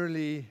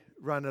generally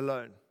run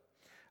alone.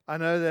 I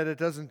know that it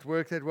doesn't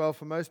work that well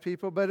for most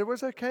people, but it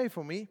was okay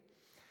for me.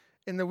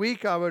 In the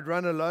week, I would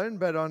run alone,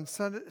 but on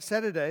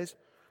Saturdays,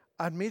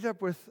 I'd meet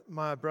up with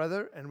my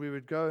brother, and we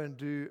would go and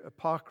do a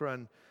park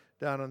run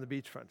down on the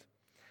beachfront.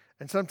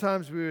 And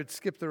sometimes we would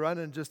skip the run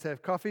and just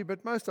have coffee,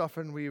 but most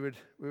often we would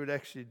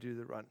actually do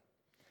the run.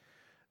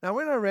 Now,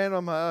 when I ran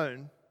on my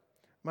own,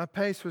 my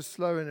pace was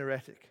slow and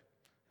erratic.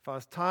 If I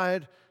was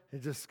tired,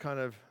 it just kind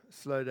of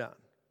slowed down.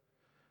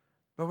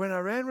 But when I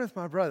ran with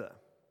my brother,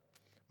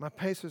 my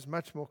pace was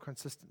much more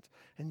consistent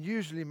and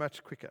usually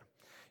much quicker.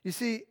 You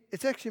see,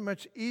 it's actually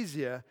much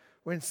easier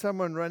when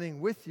someone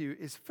running with you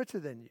is fitter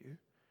than you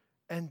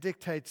and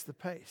dictates the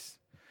pace,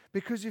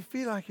 because you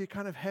feel like you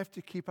kind of have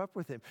to keep up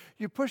with him.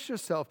 You push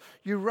yourself.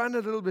 You run a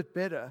little bit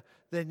better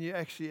than you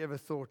actually ever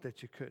thought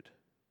that you could.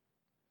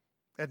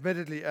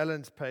 Admittedly,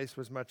 Alan's pace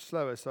was much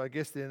slower, so I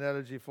guess the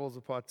analogy falls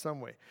apart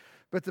somewhere.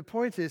 But the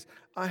point is,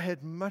 I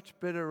had much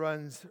better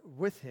runs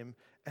with him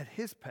at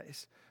his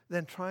pace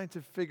than trying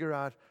to figure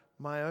out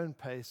my own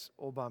pace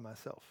all by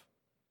myself.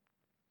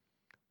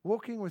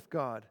 Walking with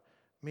God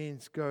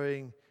means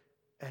going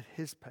at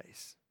his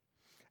pace.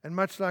 And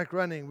much like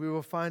running, we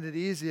will find it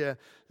easier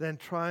than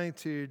trying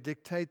to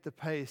dictate the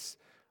pace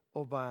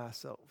all by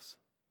ourselves.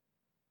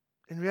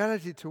 In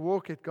reality, to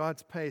walk at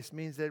God's pace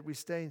means that we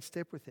stay in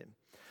step with him.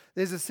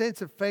 There's a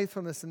sense of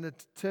faithfulness and a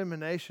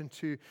determination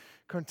to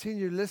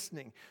continue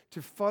listening,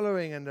 to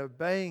following and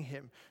obeying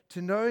him,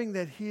 to knowing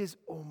that he is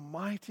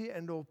almighty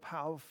and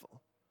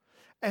all-powerful,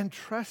 and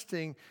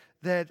trusting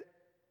that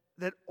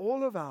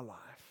all of our life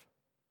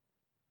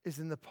is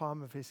in the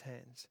palm of his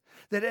hands.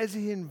 That as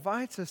he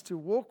invites us to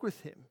walk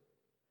with him,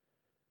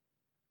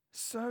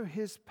 so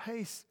his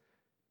pace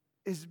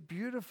is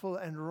beautiful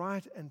and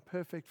right and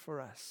perfect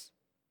for us.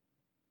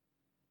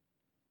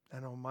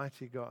 An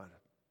almighty God.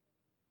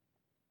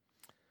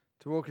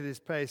 To walk at his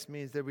pace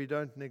means that we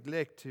don't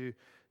neglect to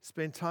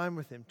spend time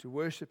with him, to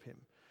worship him,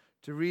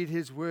 to read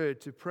his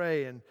word, to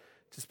pray, and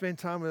to spend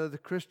time with other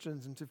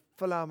Christians, and to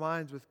fill our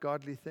minds with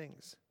godly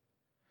things.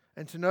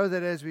 And to know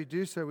that as we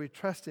do so, we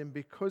trust him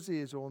because he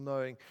is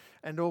all-knowing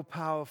and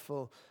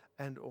all-powerful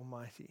and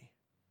almighty.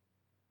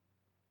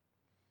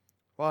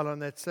 While on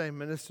that same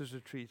ministers'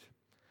 retreat,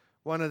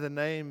 one of the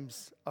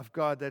names of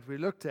God that we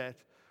looked at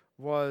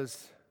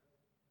was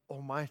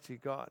Almighty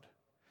God.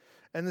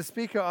 And the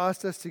speaker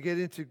asked us to get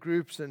into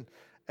groups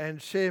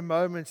and share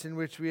moments in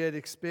which we had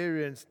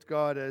experienced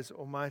God as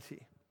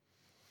Almighty.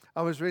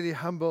 I was really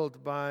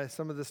humbled by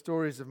some of the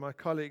stories of my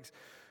colleagues,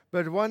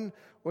 but one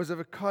was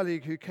of a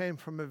colleague who came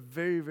from a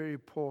very, very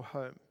poor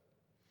home.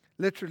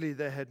 Literally,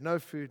 they had no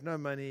food, no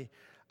money,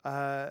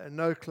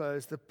 no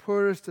clothes, the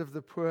poorest of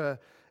the poor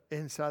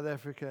in South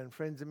Africa. And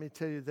friends, let me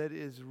tell you, that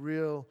is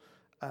real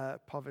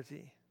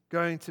poverty.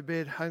 Going to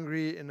bed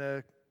hungry in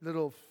a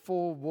little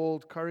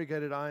four-walled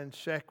corrugated iron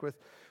shack with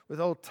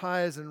old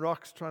tires and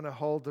rocks trying to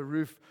hold the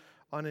roof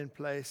on in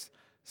place,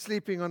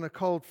 sleeping on a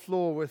cold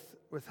floor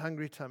with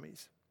hungry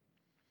tummies.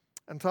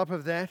 On top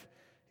of that,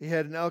 he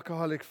had an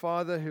alcoholic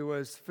father who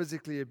was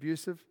physically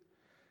abusive.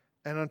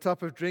 And on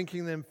top of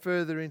drinking them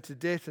further into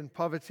debt and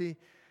poverty,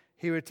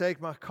 he would take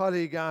my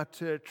colleague out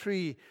to a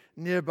tree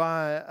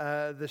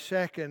nearby the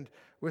shack, and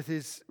with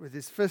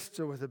his fists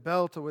or with a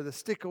belt or with a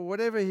stick or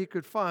whatever he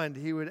could find,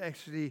 he would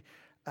actually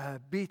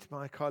beat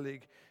my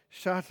colleague,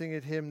 shouting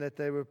at him that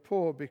they were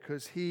poor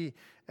because he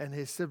and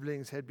his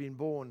siblings had been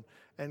born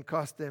and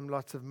cost them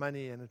lots of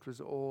money, and it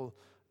was all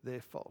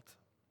their fault.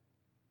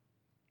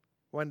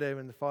 One day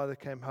when the father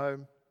came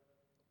home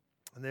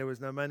and there was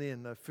no money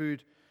and no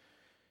food,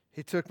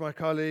 he took my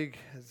colleague,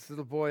 his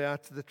little boy,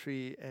 out to the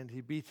tree, and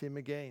he beat him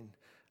again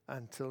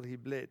until he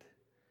bled.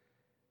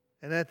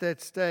 And at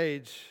that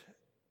stage,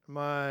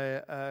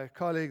 my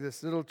colleague,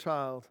 this little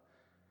child,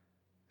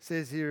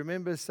 says he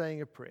remembers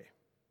saying a prayer.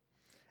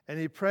 And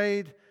he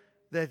prayed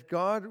that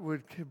God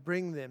would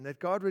bring them, that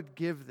God would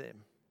give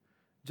them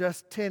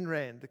just 10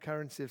 rand, the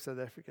currency of South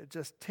Africa,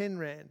 just 10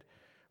 rand,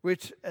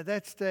 which at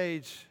that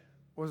stage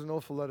was an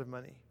awful lot of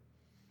money.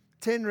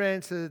 10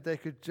 rand so that they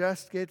could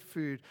just get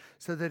food,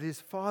 so that his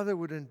father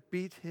wouldn't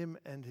beat him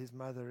and his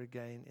mother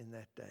again in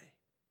that day.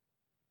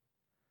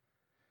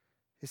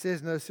 He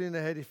says no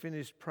sooner had he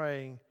finished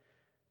praying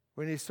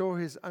when he saw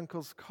his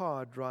uncle's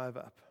car drive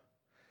up.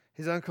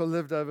 His uncle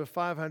lived over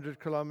 500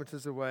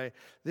 kilometers away.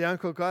 The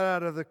uncle got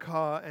out of the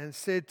car and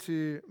said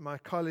to my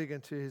colleague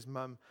and to his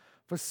mum,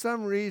 "For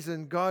some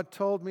reason, God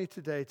told me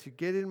today to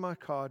get in my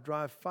car,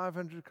 drive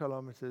 500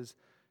 kilometers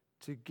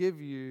to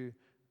give you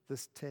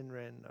this 10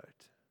 rand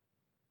note."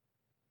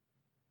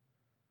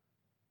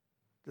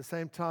 At the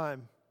same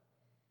time,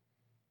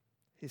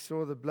 he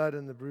saw the blood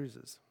and the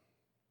bruises.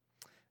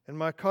 And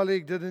my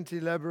colleague didn't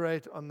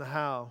elaborate on the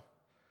how,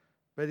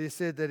 but he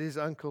said that his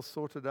uncle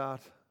sorted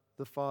out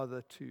the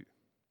father too.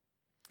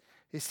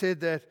 He said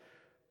that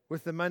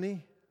with the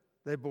money,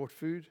 they bought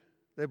food,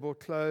 they bought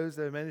clothes,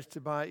 they managed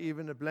to buy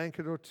even a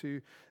blanket or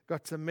two,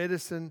 got some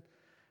medicine,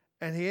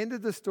 and he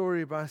ended the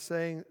story by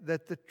saying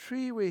that the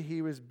tree where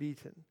he was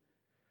beaten,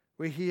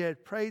 where he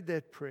had prayed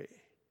that prayer,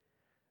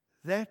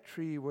 that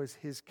tree was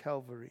his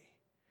Calvary,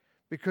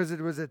 because it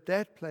was at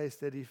that place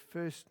that he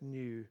first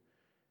knew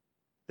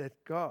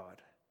that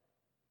God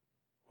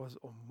was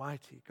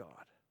Almighty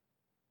God,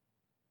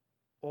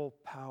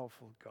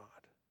 all-powerful God.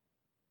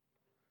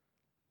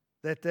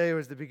 That day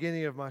was the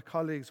beginning of my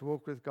colleague's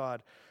walk with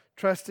God,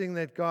 trusting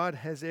that God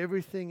has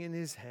everything in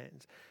his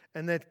hands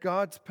and that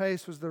God's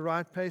pace was the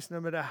right pace, no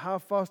matter how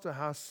fast or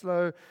how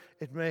slow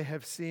it may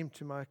have seemed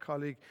to my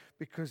colleague,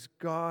 because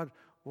God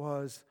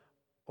was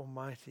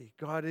Almighty.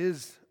 God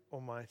is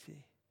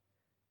Almighty.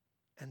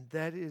 And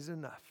that is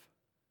enough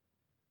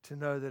to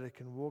know that it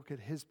can walk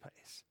at his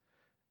pace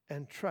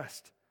and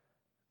trust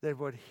that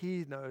what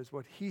he knows,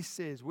 what he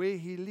says, where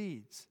he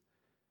leads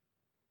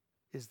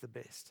is the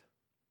best.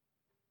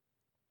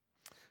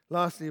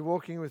 Lastly,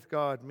 walking with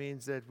God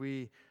means that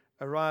we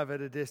arrive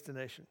at a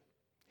destination.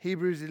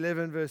 Hebrews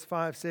 11 verse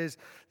 5 says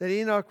that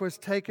Enoch was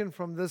taken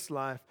from this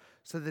life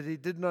so that he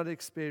did not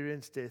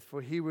experience death,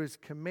 for he was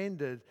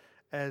commended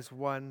as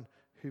one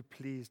who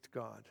pleased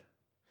God.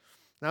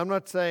 Now, I'm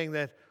not saying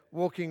that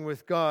walking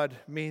with God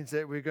means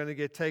that we're going to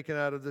get taken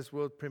out of this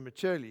world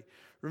prematurely.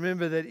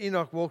 Remember that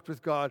Enoch walked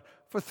with God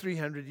for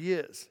 300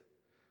 years.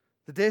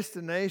 The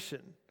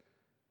destination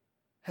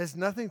has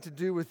nothing to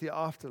do with the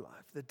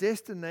afterlife. The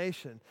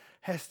destination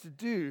has to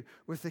do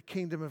with the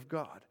kingdom of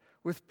God,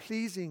 with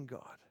pleasing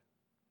God.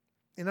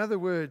 In other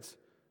words,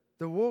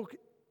 the walk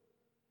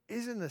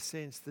is in a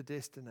sense the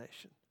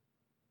destination.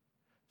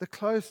 The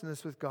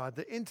closeness with God,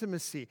 the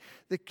intimacy,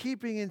 the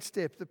keeping in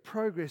step, the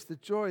progress, the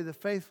joy, the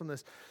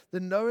faithfulness, the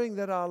knowing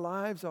that our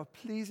lives are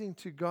pleasing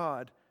to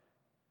God,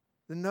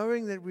 the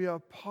knowing that we are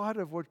part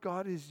of what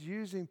God is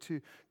using to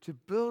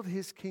build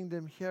his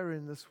kingdom here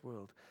in this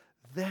world.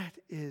 That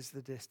is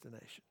the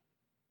destination.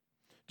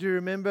 Do you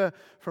remember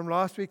from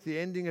last week the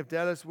ending of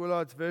Dallas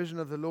Willard's version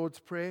of the Lord's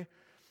Prayer?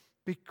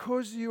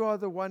 Because you are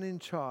the one in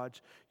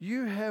charge,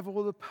 you have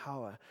all the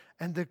power,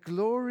 and the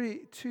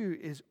glory too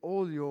is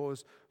all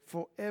yours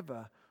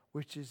forever,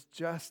 which is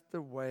just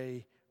the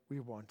way we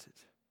want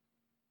it.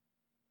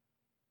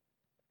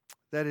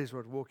 That is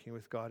what walking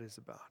with God is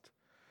about.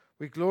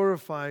 We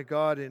glorify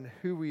God in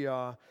who we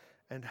are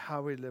and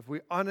how we live.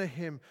 We honor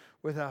him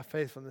with our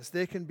faithfulness.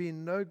 There can be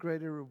no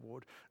greater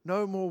reward,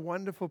 no more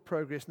wonderful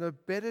progress, no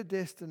better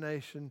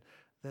destination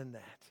than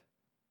that.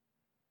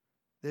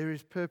 There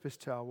is purpose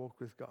to our walk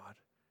with God.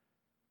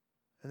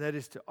 And that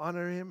is to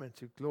honor him and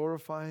to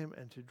glorify him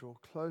and to draw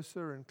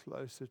closer and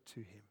closer to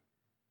him.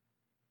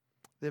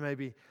 There may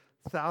be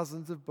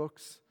thousands of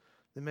books.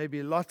 There may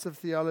be lots of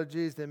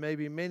theologies. There may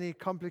be many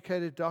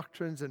complicated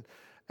doctrines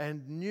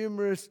and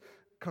numerous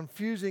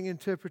confusing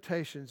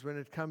interpretations when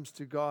it comes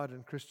to God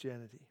and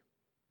Christianity.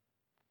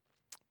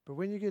 But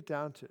when you get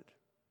down to it,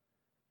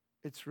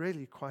 it's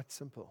really quite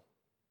simple.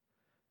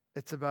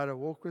 It's about a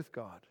walk with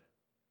God,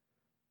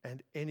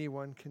 and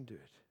anyone can do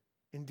it.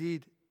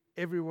 Indeed,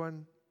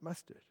 everyone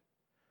must do it.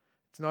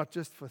 It's not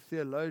just for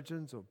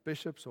theologians or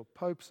bishops or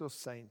popes or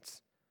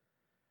saints.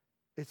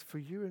 It's for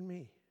you and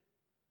me,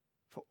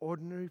 for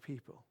ordinary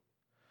people.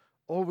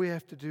 All we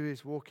have to do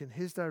is walk in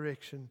his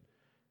direction,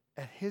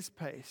 at his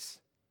pace,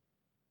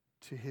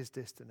 to his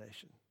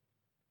destination.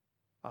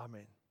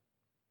 Amen.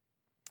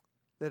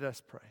 Let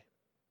us pray.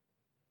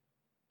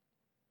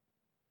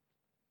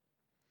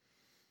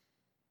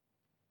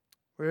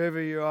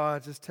 Wherever you are,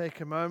 just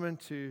take a moment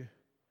to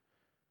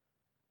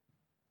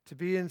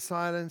be in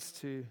silence,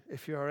 to,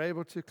 if you are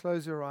able to,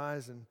 close your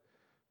eyes and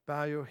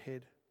bow your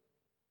head.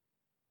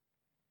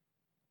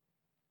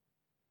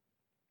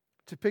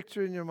 To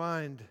picture in your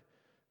mind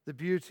the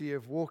beauty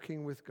of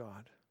walking with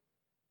God,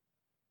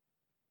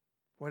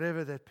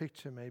 whatever that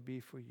picture may be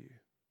for you.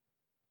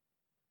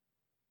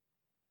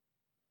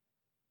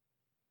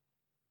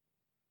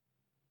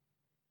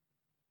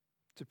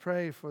 To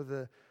pray for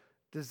the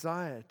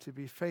desire to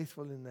be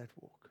faithful in that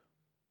walk.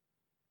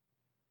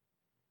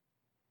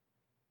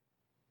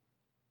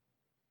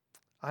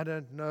 I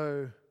don't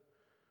know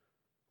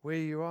where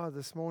you are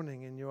this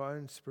morning in your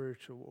own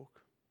spiritual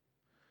walk.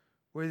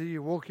 Whether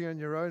you're walking on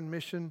your own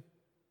mission,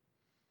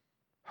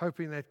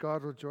 hoping that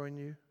God will join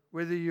you,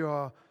 whether you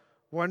are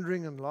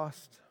wandering and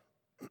lost,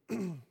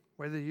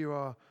 whether you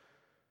are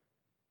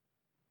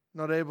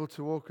not able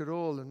to walk at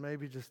all and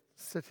maybe just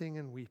sitting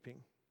and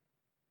weeping,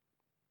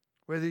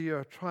 whether you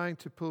are trying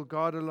to pull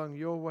God along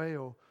your way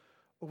or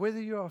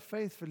whether you are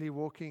faithfully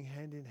walking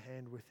hand in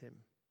hand with Him.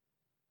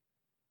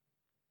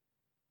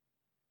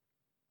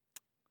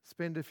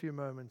 Spend a few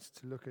moments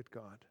to look at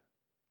God,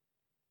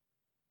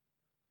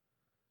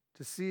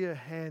 to see a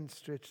hand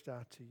stretched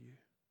out to you.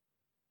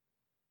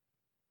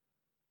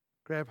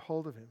 Grab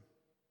hold of Him,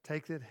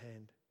 take that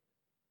hand,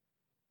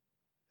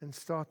 and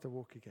start the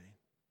walk again.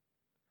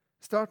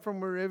 Start from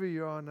wherever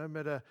you are, no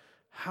matter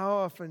how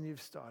often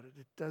you've started.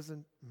 It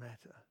doesn't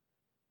matter.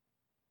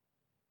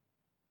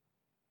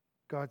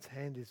 God's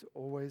hand is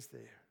always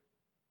there,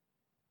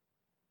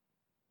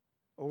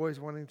 always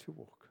wanting to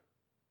walk.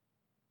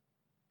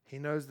 He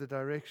knows the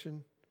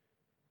direction.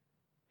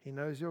 He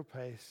knows your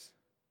pace.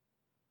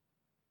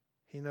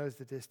 He knows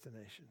the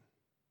destination.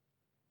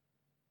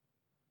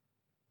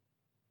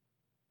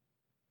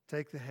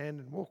 Take the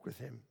hand and walk with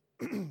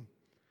Him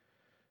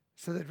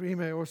so that we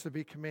may also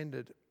be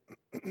commended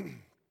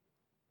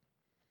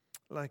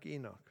like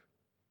Enoch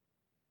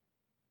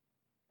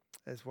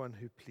as one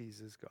who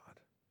pleases God.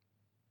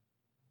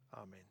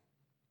 Amen.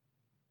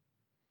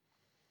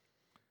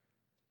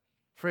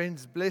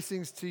 Friends,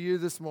 blessings to you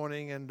this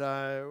morning, and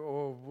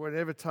or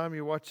whatever time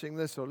you're watching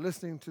this or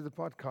listening to the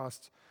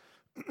podcast.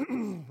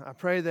 I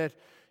pray that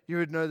you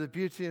would know the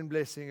beauty and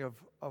blessing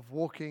of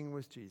walking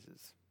with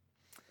Jesus.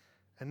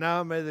 And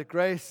now may the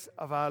grace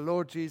of our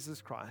Lord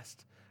Jesus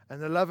Christ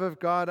and the love of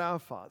God our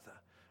Father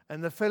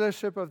and the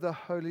fellowship of the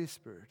Holy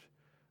Spirit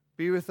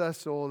be with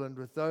us all and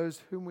with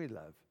those whom we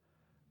love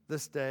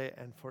this day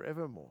and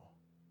forevermore.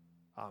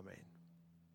 Amen.